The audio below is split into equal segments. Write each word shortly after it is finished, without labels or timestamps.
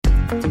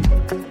Welcome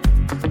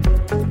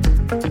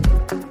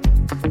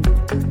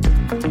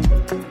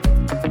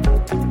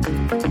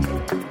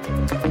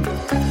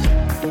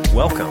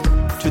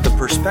to the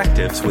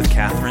Perspectives with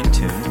Catherine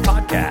Toon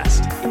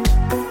podcast.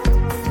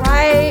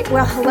 Right.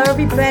 Well, hello,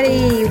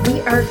 everybody.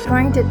 We are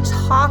going to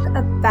talk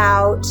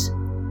about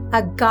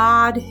a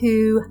God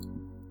who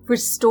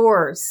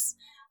restores.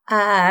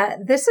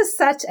 This is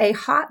such a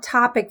hot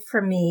topic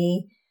for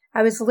me.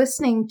 I was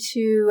listening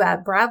to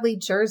Bradley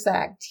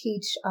Jersak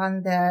teach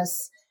on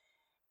this,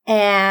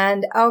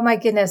 and oh my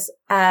goodness,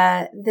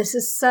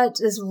 this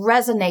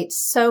resonates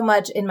so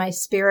much in my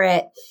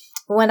spirit.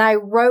 When I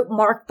wrote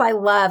Marked by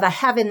Love, I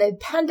have in the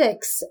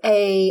appendix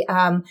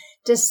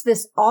just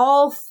this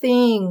all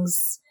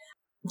things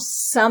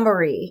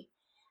summary.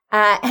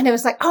 And it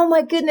was like, oh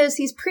my goodness,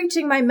 he's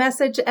preaching my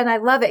message. And I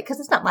love it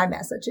because it's not my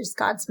message. It's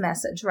God's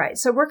message, right?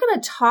 So we're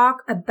going to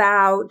talk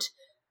about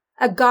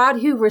a God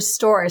who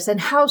restores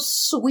and how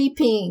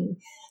sweeping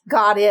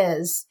God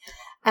is.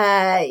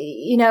 When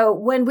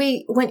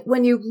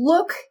you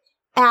look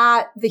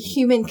at the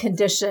human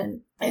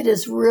condition, it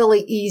is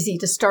really easy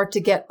to start to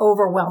get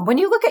overwhelmed. When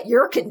you look at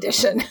your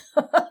condition,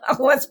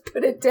 let's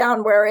put it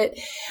down where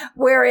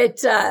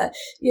the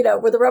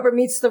rubber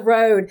meets the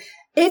road.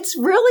 It's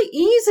really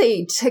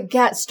easy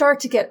to start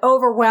to get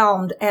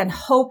overwhelmed and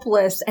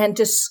hopeless and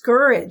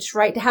discouraged,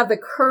 right? To have the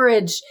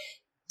courage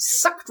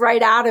sucked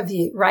right out of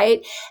you,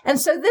 right? And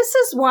so this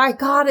is why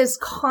God is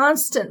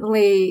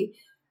constantly,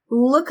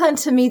 look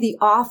unto me, the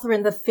author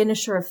and the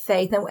finisher of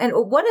faith. And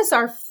what is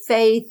our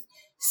faith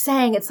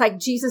saying? It's like,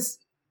 Jesus,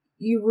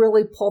 you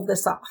really pulled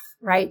this off,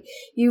 right?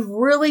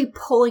 You're really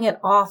pulling it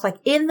off, like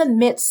in the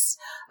midst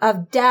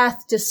of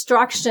death,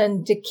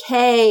 destruction,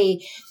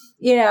 decay.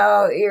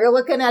 You're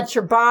looking at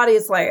your body.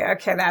 It's like,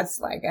 okay, that's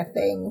like a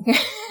thing.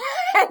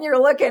 And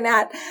you're looking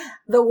at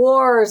the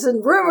wars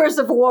and rumors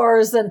of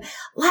wars and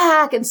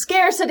lack and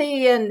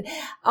scarcity and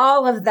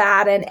all of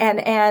that. All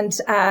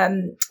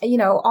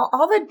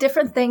the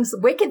different things,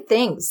 wicked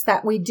things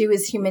that we do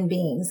as human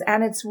beings.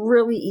 And it's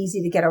really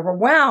easy to get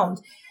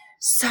overwhelmed.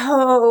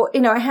 So,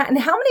 and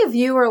how many of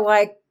you are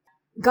like,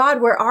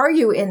 God, where are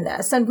you in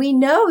this? And we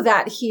know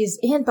that he's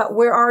in, but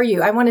where are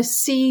you? I want to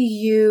see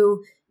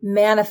you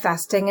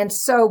manifesting. And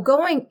so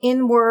going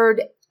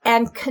inward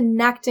and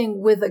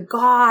connecting with a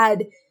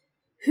God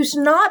who's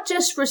not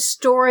just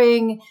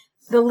restoring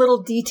the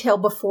little detail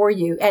before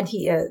you, and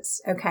he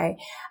is, okay,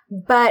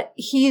 but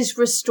he's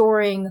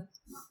restoring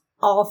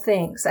all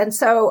things. And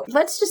so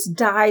let's just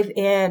dive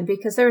in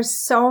because there's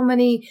so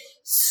many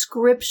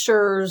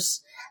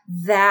scriptures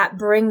that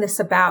bring this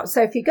about.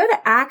 So if you go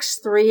to Acts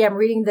 3, I'm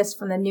reading this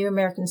from the New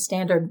American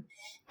Standard,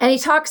 and he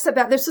talks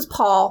about, this is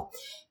Paul,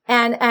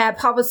 and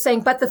Paul was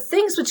saying, but the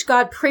things which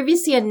God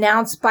previously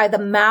announced by the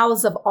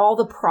mouths of all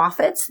the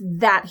prophets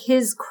that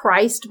his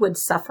Christ would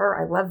suffer.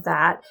 I love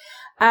that.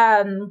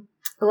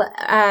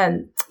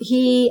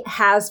 He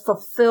has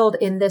fulfilled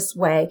in this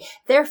way.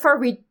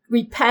 Therefore,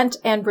 repent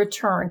and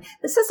return.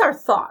 This is our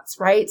thoughts,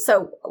 right?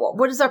 So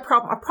what is our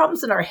problem? Our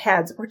problem's in our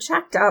heads. We're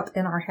jacked up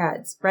in our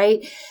heads,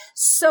 right?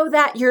 So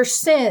that your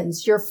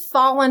sins, your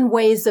fallen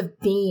ways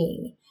of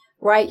being,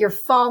 right? Your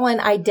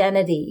fallen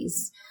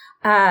identities.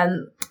 I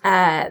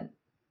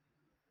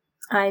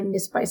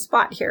missed my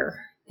spot here.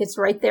 It's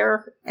right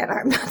there and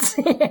I'm not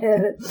seeing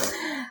it.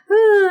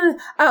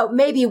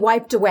 Maybe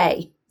wiped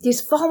away.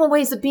 These fallen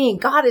ways of being.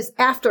 God is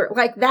after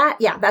like that.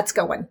 Yeah, that's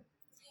going.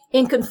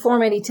 In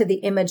conformity to the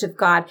image of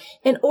God,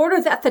 in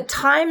order that the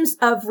times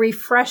of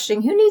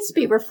refreshing, who needs to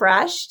be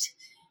refreshed?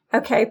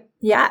 Okay,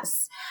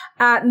 yes,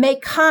 may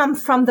come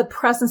from the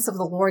presence of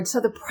the Lord. So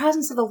the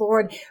presence of the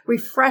Lord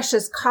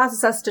refreshes,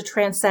 causes us to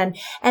transcend,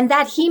 and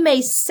that he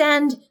may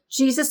send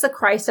Jesus the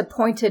Christ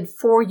appointed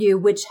for you,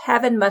 which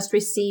heaven must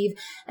receive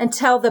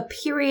until the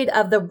period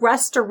of the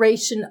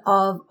restoration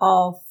of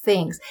all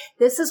things.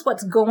 This is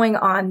what's going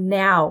on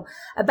now,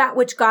 about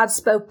which God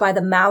spoke by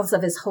the mouths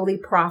of his holy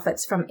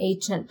prophets from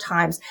ancient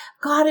times.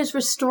 God is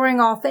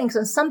restoring all things,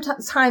 and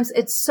sometimes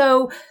it's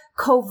so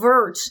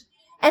covert,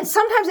 and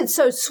sometimes it's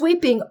so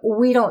sweeping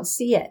we don't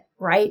see it,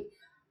 right?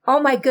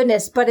 Oh my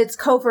goodness, but it's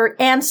covert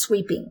and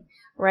sweeping,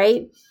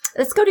 right?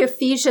 Let's go to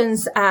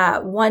Ephesians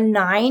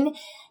 1:9.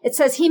 It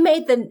says, he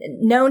made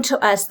known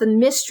to us the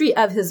mystery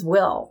of his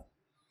will,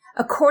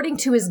 according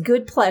to his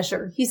good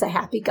pleasure. He's a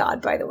happy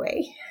God, by the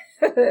way,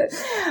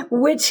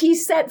 which he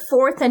set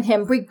forth in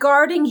him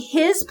regarding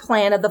his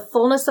plan of the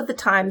fullness of the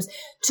times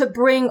to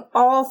bring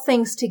all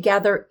things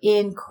together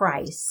in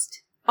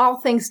Christ.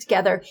 All things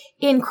together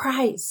in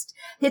Christ.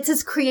 It's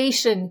his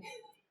creation.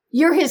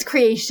 You're his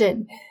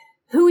creation.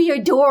 Who he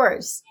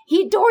adores.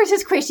 He adores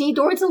his creation. He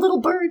adores the little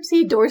birds.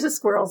 He adores the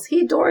squirrels.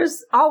 He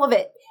adores all of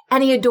it.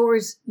 And he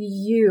adores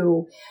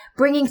you,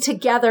 bringing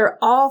together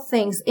all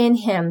things in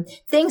him,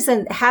 things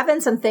in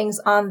heavens and things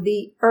on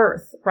the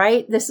earth,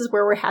 right? This is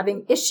where we're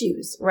having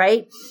issues,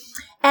 right?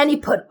 And he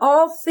put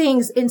all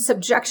things in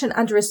subjection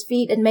under his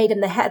feet and made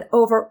him the head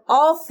over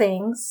all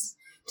things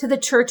to the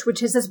church,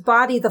 which is his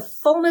body, the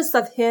fullness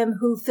of him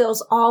who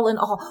fills all in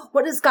all.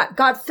 What is God?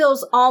 God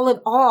fills all in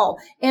all.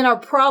 And our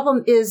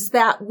problem is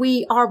that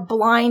we are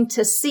blind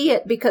to see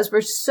it because we're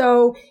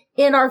so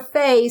in our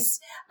face,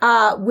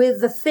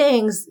 with the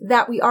things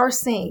that we are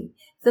seeing,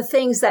 the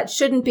things that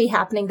shouldn't be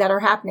happening that are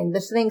happening, the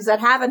things that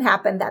haven't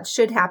happened that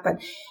should happen.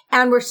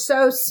 And we're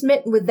so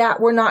smitten with that,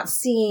 we're not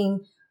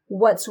seeing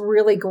what's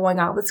really going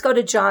on. Let's go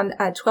to John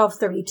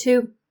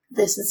 12:32.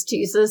 This is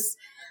Jesus.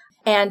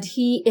 And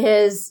he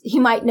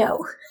might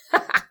know.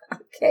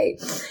 Okay.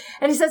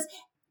 And he says,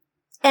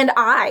 and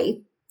I,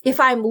 if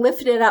I'm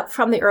lifted up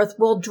from the earth,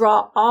 will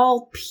draw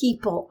all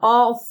people,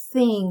 all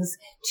things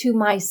to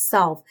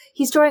myself.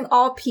 He's drawing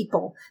all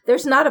people.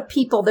 There's not a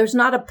people. There's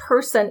not a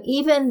person.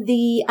 Even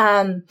the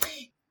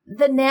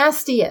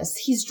nastiest,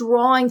 he's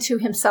drawing to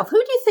himself. Who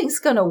do you think's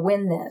going to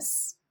win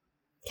this?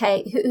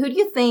 Okay. Who do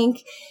you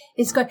think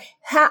is going,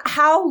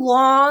 how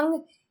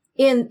long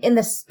in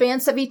the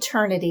spans of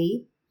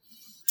eternity,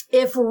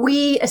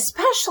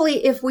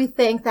 especially if we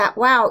think that,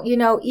 wow,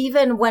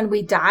 even when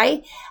we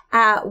die,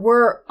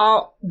 we're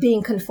all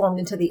being conformed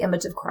into the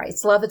image of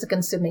Christ. Love is a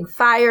consuming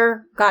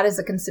fire. God is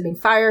a consuming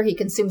fire. He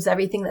consumes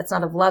everything that's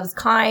not of love's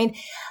kind.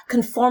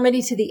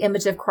 Conformity to the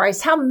image of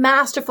Christ. How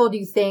masterful do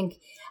you think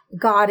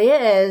God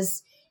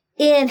is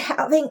in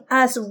having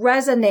us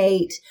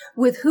resonate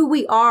with who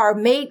we are,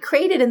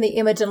 created in the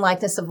image and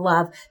likeness of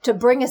love, to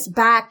bring us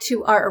back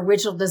to our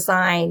original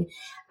design?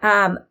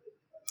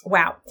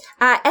 Wow.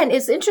 And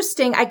it's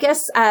interesting. I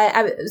guess,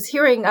 I was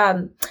hearing,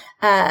 Brad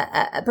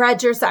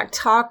Jersak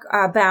talk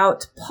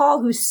about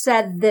Paul, who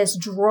said this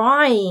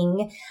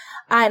drawing,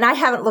 and I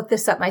haven't looked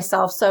this up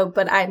myself,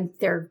 but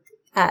they're,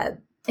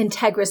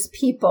 integrous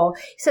people.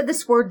 He said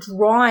this word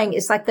drawing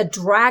is like the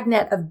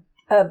dragnet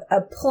of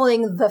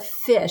pulling the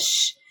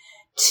fish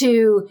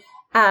to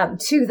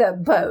the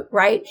boat,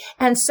 right?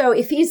 And so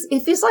if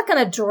he's like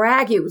going to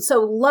drag you, so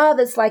love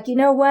is like, you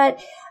know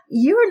what?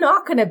 You're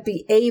not going to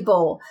be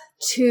able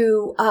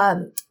to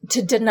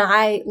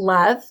deny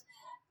love,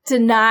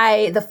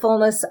 deny the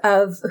fullness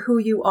of who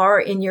you are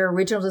in your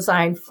original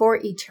design for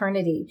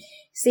eternity.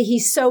 See,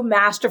 he's so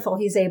masterful.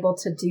 He's able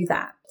to do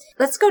that.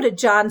 Let's go to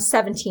John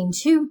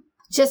 17:2.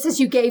 Just as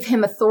you gave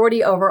him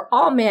authority over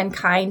all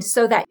mankind,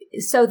 so that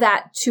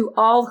to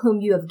all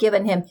whom you have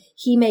given him,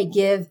 he may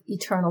give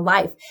eternal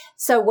life.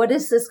 So what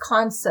is this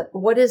concept?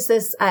 What is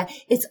this?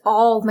 It's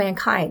all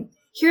mankind.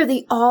 Here are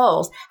the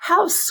alls.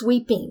 How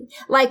sweeping.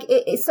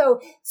 So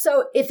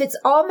if it's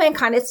all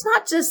mankind, it's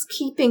not just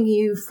keeping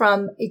you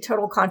from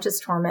eternal conscious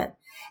torment.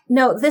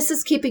 No, this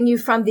is keeping you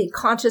from the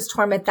conscious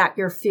torment that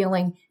you're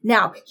feeling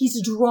now.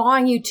 He's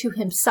drawing you to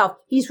himself.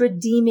 He's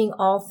redeeming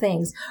all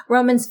things.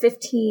 Romans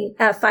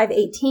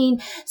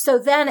 5:18. So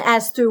then,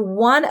 as through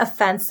one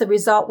offense, the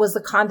result was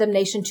the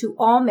condemnation to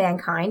all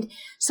mankind,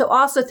 so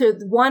also through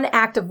one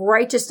act of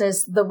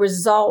righteousness, the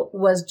result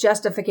was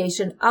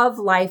justification of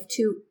life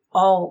to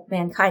all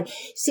mankind.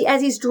 See,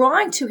 as he's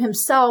drawing to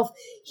himself,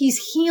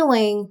 he's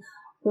healing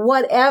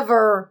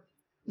whatever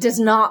does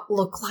not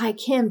look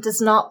like him, does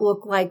not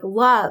look like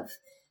love.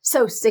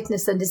 So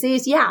sickness and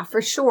disease, yeah,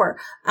 for sure.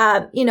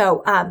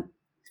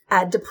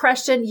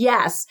 Depression,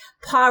 yes.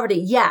 Poverty,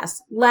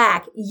 yes.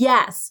 Lack,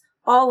 yes.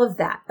 All of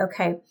that.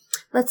 Okay.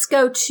 Let's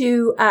go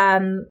to,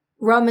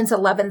 Romans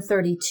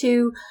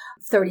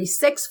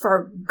 11:32-36.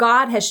 For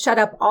God has shut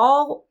up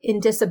all in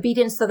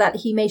disobedience so that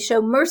he may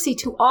show mercy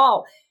to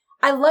all.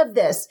 I love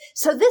this.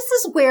 So this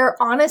is where,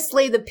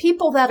 honestly, the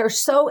people that are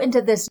so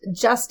into this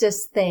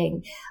justice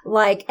thing,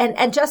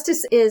 and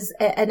justice is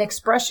an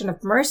expression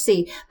of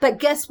mercy, but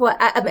guess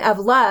what, of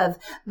love,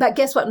 but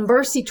guess what?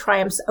 Mercy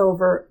triumphs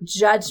over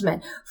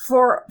judgment.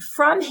 For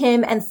from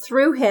him and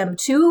through him,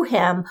 to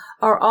him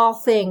are all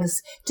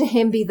things. To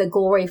him be the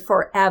glory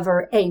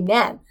forever.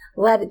 Amen.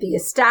 Let it be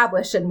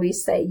established. And we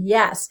say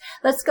yes.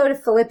 Let's go to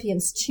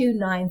Philippians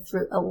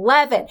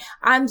 2:9-11.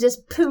 I'm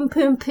just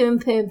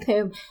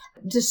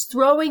just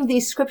throwing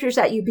these scriptures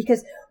at you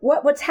because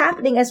what's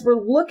happening as we're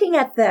looking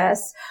at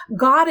this,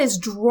 God is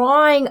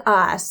drawing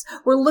us.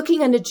 We're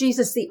looking unto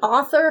Jesus, the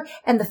author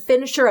and the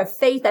finisher of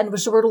faith. And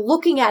so we're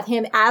looking at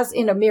him as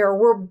in a mirror.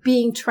 We're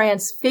being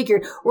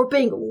transfigured. We're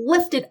being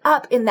lifted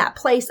up in that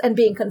place and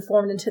being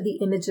conformed into the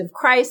image of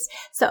Christ.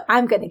 So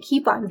I'm going to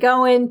keep on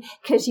going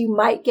because you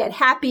might get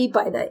happy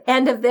by the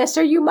end of this,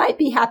 or you might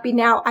be happy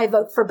now. I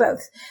vote for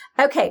both.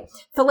 Okay.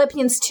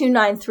 Philippians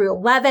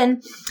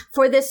 2:9-11.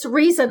 For this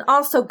reason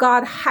also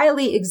God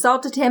highly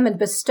exalted him and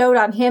bestowed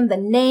on him the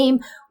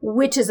name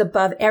which is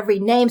above every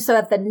name, so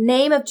that the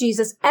name of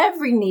Jesus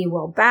every knee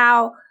will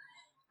bow,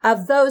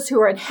 of those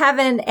who are in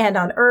heaven and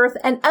on earth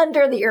and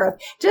under the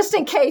earth. Just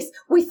in case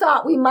we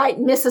thought we might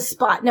miss a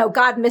spot. No,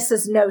 God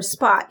misses no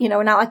spot.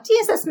 We're not like,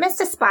 Jesus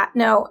missed a spot.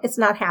 No, it's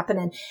not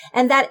happening.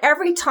 And that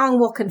every tongue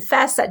will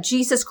confess that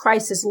Jesus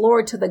Christ is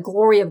Lord, to the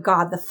glory of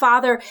God the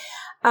Father.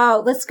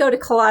 Let's go to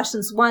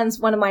Colossians 1,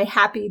 one of my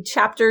happy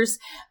chapters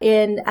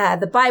in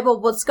the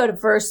Bible. Let's go to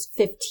verse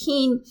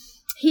 15.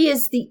 He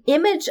is the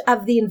image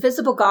of the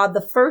invisible God,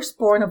 the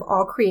firstborn of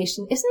all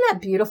creation. Isn't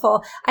that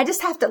beautiful? I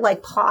just have to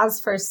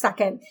pause for a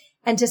second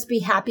and just be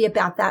happy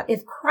about that.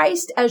 If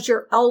Christ as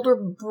your elder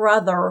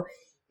brother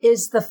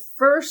is the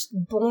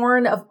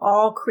firstborn of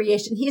all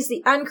creation, he's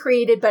the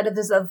uncreated, but it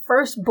is the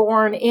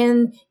firstborn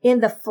in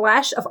the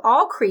flesh of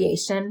all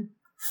creation.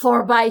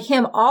 For by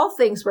him all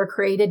things were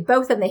created,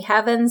 both in the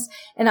heavens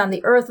and on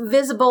the earth,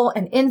 visible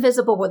and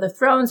invisible, whether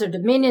thrones or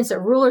dominions or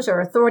rulers or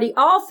authority.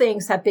 All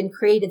things have been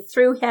created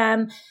through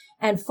him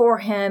and for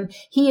him.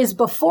 He is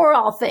before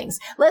all things.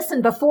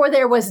 Listen, before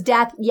there was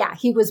death, yeah,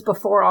 he was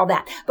before all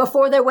that.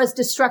 Before there was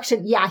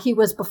destruction, yeah, he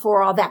was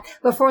before all that.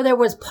 Before there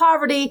was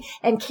poverty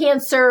and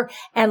cancer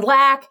and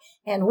lack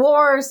and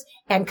wars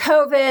and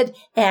COVID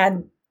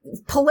and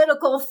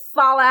political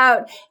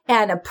fallout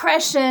and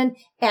oppression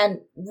and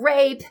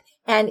rape,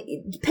 and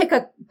pick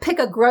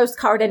a gross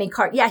card, any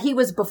card. Yeah, he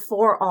was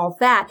before all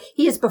that.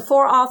 He is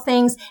before all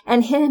things,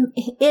 and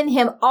in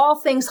him all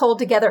things hold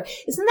together.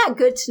 Isn't that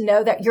good to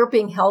know that you're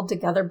being held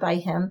together by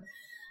him?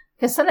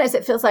 Because sometimes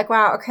it feels like,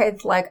 wow, okay,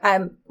 it's like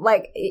I'm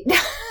like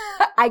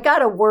I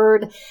got a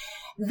word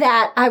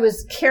that I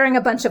was carrying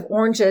a bunch of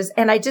oranges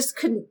and I just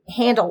couldn't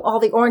handle all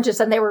the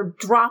oranges and they were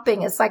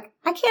dropping. It's like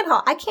I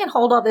can't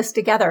hold all this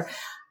together.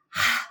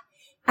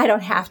 I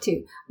don't have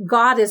to.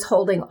 God is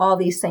holding all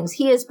these things.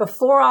 He is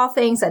before all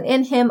things, and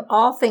in him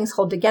all things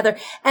hold together,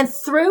 and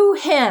through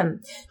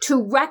him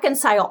to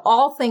reconcile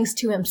all things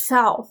to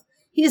himself.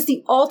 He is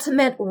the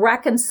ultimate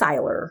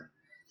reconciler,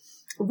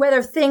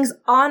 whether things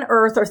on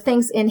earth or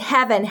things in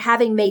heaven,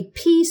 having made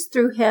peace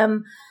through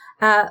him,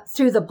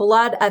 through the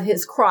blood of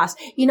his cross.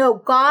 You know,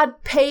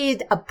 God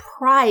paid a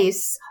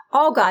price.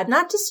 All God,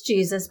 not just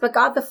Jesus, but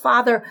God the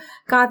Father,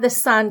 God the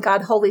Son,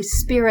 God Holy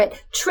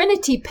Spirit.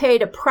 Trinity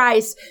paid a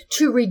price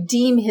to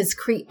redeem his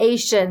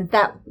creation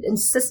that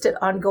insisted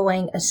on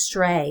going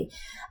astray.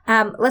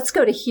 Let's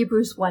go to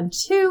Hebrews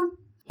 1:2.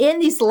 In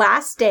these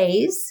last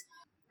days,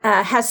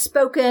 has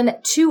spoken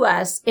to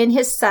us in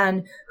his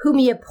Son, whom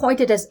he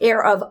appointed as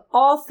heir of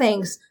all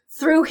things.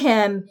 Through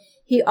him,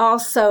 he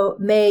also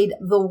made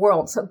the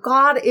world. So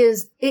God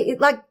is,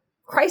 like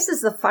Christ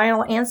is the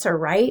final answer,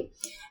 right?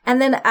 And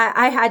then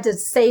I had to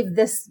save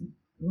this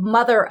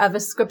mother of a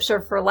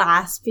scripture for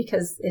last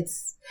because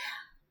it's,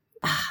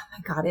 oh my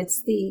God,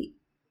 it's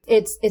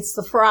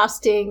the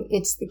frosting,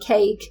 it's the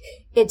cake,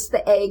 it's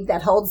the egg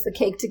that holds the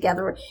cake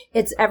together.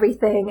 It's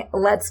everything.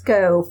 Let's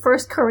go. 1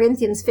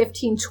 Corinthians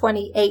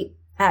 15:28,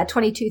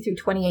 22 through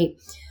 28.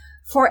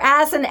 For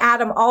as in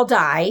Adam all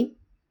die,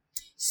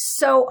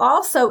 so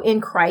also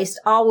in Christ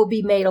all will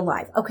be made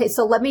alive. Okay,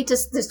 so let me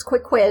just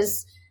quick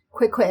quiz.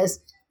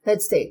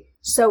 Let's see.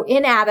 So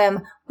in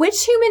Adam,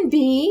 which human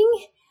being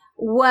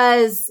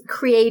was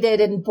created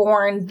and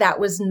born that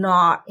was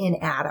not in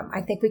Adam?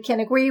 I think we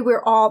can agree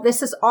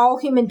this is all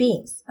human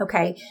beings.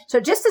 Okay. So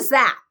just as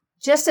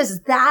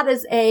that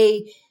is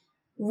a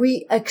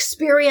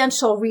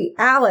experiential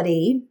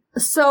reality,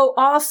 so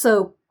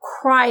also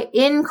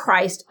in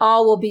Christ,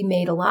 all will be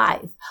made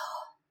alive.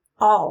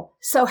 All.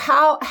 So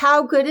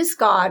how good is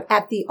God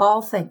at the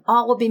all thing?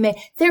 All will be made.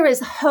 There is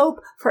hope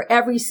for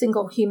every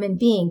single human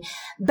being,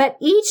 but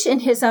each in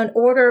his own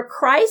order.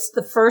 Christ,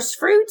 the first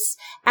fruits.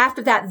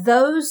 After that,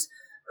 those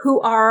who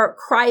are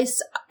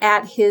Christ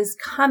at his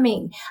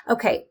coming.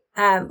 Okay.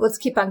 Let's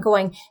keep on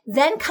going.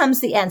 Then comes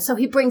the end. So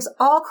he brings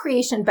all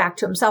creation back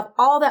to himself,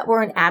 all that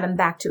were in Adam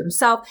back to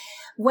himself.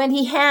 When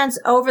he hands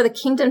over the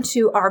kingdom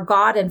to our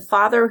God and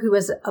Father, who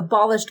has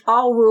abolished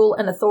all rule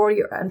and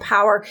authority and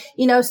power,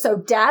 so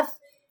death,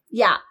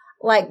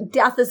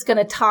 death is going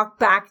to talk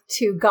back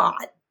to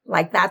God.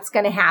 Like that's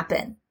going to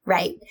happen,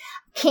 right?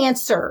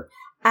 Cancer,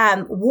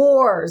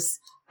 wars,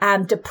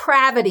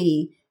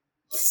 depravity,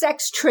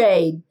 sex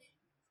trade,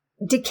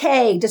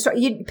 decay,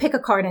 you pick a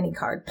card, any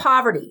card,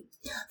 poverty.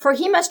 For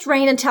he must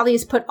reign until he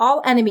has put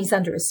all enemies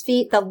under his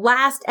feet. The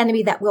last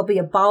enemy that will be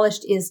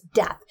abolished is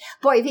death.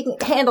 Boy, if he can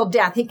handle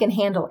death, he can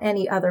handle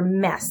any other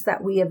mess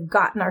that we have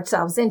gotten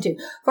ourselves into.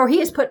 For he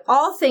has put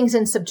all things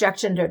in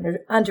subjection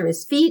under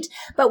his feet.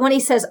 But when he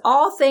says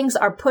all things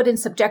are put in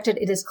subjection,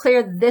 it is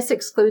clear this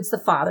excludes the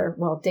Father.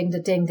 Well, ding,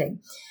 ding,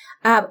 ding.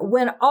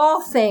 When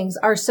all things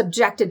are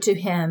subjected to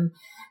him,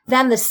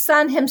 then the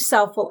Son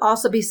himself will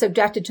also be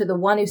subjected to the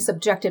one who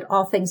subjected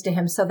all things to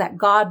him, so that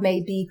God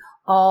may be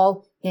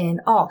all in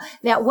all.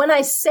 Now, when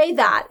I say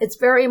that, it's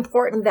very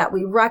important that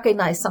we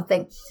recognize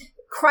something.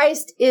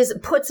 Christ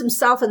puts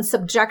himself in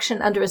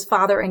subjection under his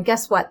Father. And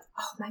guess what?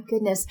 Oh my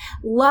goodness.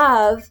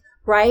 Love,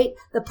 right?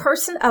 The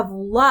person of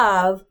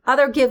love,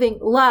 other giving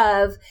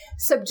love,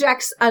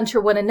 subjects unto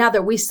one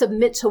another. We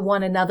submit to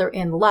one another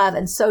in love.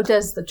 And so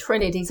does the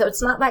Trinity. So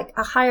it's not like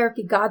a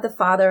hierarchy, God the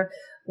Father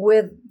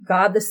with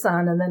God the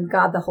Son and then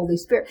God the Holy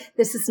Spirit.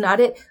 This is not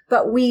it.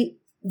 But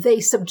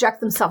they subject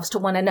themselves to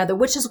one another,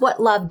 which is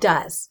what love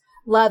does.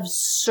 Love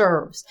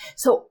serves.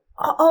 So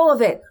all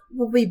of it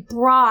will be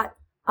brought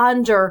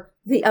under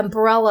the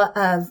umbrella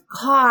of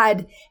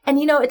God. And,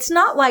 it's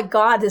not like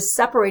God has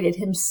separated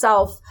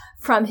himself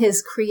from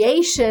his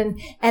creation.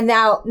 And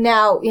now,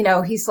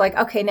 he's like,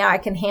 okay, now I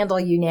can handle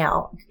you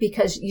now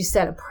because you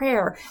said a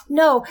prayer.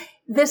 No,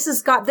 this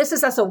is God. This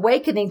is us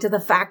awakening to the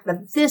fact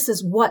that this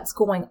is what's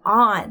going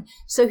on.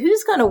 So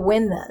who's going to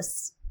win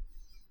this?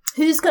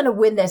 Who's going to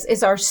win this?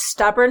 Is our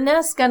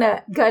stubbornness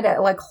gonna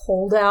like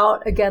hold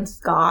out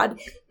against God?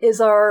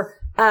 Is our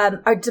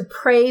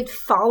depraved,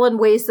 fallen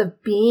ways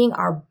of being,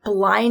 our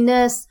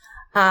blindness,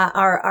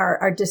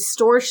 our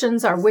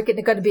distortions, our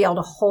wickedness going to be able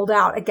to hold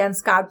out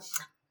against God?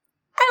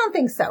 I don't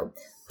think so.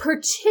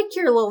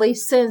 Particularly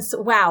since,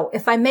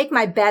 if I make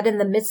my bed in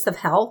the midst of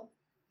hell,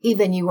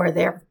 even you are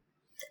there.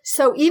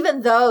 So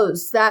even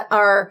those that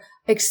are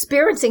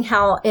experiencing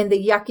hell in the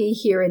yucky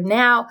here and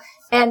now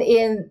and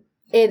in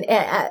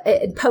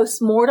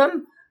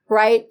post-mortem,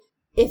 right?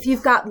 If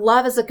you've got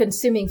love as a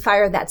consuming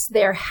fire that's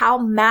there, how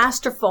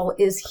masterful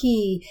is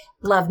he,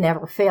 love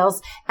never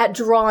fails, at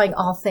drawing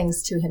all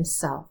things to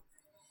himself,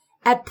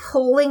 at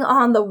pulling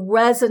on the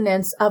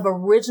resonance of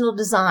original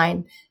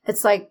design.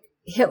 It's like,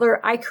 Hitler,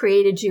 I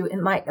created you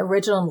in my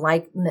original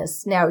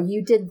likeness. Now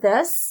you did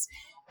this,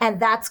 and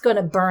that's going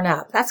to burn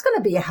up. That's going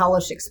to be a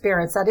hellish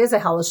experience. That is a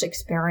hellish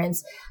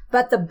experience.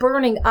 But the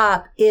burning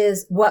up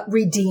is what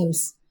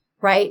redeems,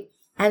 right?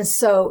 And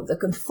so the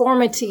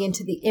conformity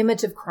into the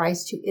image of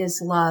Christ, who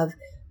is love,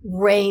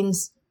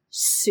 reigns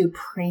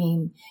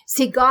supreme.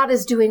 See, God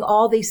is doing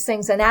all these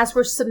things. And as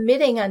we're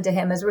submitting unto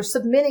him, as we're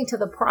submitting to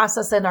the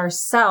process in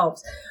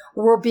ourselves,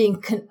 we're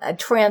being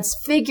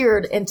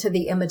transfigured into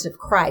the image of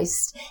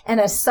Christ. And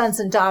as sons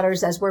and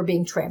daughters, as we're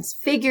being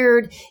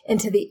transfigured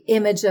into the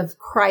image of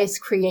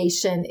Christ,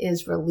 creation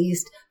is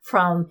released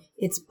from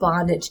its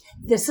bondage.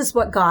 This is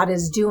what God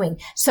is doing.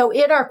 So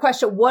in our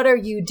question, what are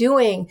you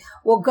doing?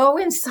 Well, go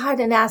inside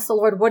and ask the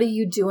Lord, what are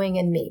you doing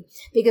in me?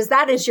 Because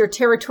that is your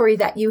territory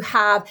that you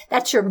have.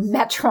 That's your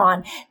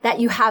metron, that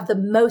you have the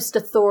most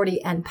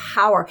authority and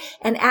power.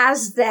 And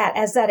as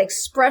that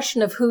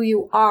expression of who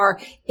you are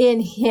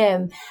in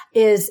him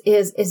is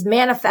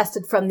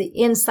manifested from the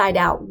inside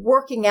out,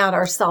 working out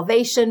our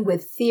salvation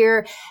with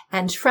fear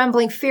and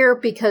trembling. Fear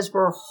because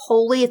we're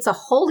holy. It's a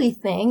holy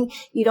thing.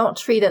 You don't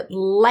treat it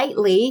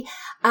lightly.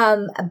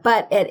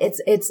 But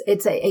it's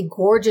a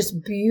gorgeous,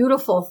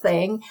 beautiful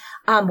thing.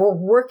 We're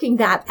working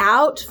that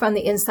out from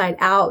the inside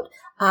out.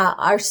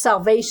 Our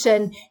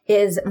salvation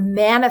is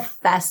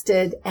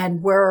manifested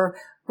and we're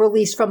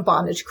released from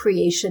bondage.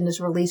 Creation is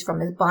released from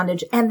his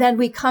bondage. And then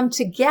we come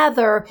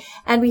together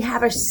and we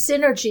have a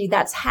synergy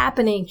that's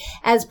happening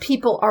as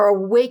people are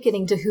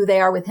awakening to who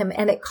they are with him.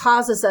 And it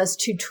causes us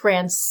to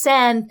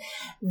transcend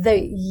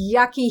the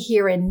yucky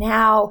here and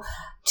now,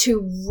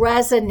 to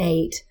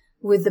resonate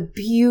with the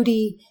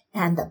beauty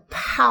and the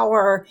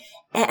power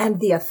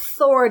and the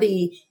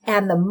authority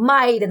and the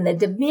might and the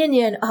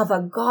dominion of a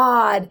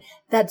God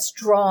that's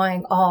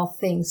drawing all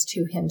things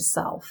to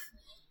himself.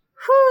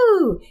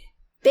 Whoo!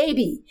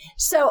 Baby.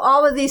 So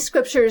all of these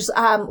scriptures,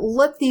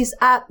 look these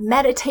up,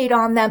 meditate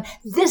on them.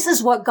 This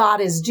is what God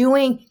is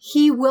doing.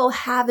 He will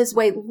have his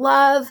way.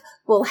 Love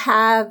will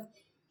have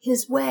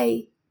his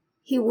way.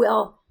 He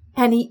will.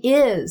 And he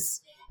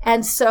is.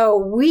 And so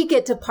we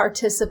get to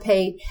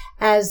participate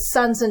as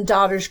sons and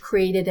daughters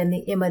created in the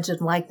image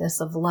and likeness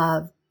of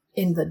love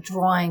in the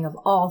drawing of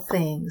all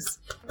things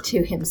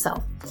to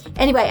himself.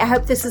 Anyway, I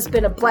hope this has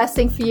been a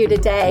blessing for you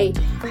today.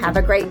 Have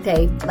a great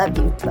day. Love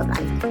you.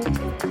 Bye-bye.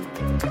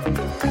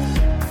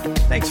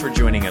 Thanks for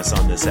joining us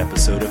on this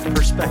episode of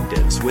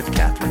Perspectives with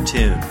Catherine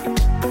Toon.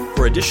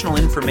 For additional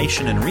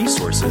information and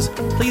resources,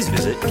 please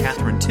visit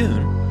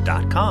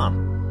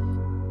catherinetoon.com.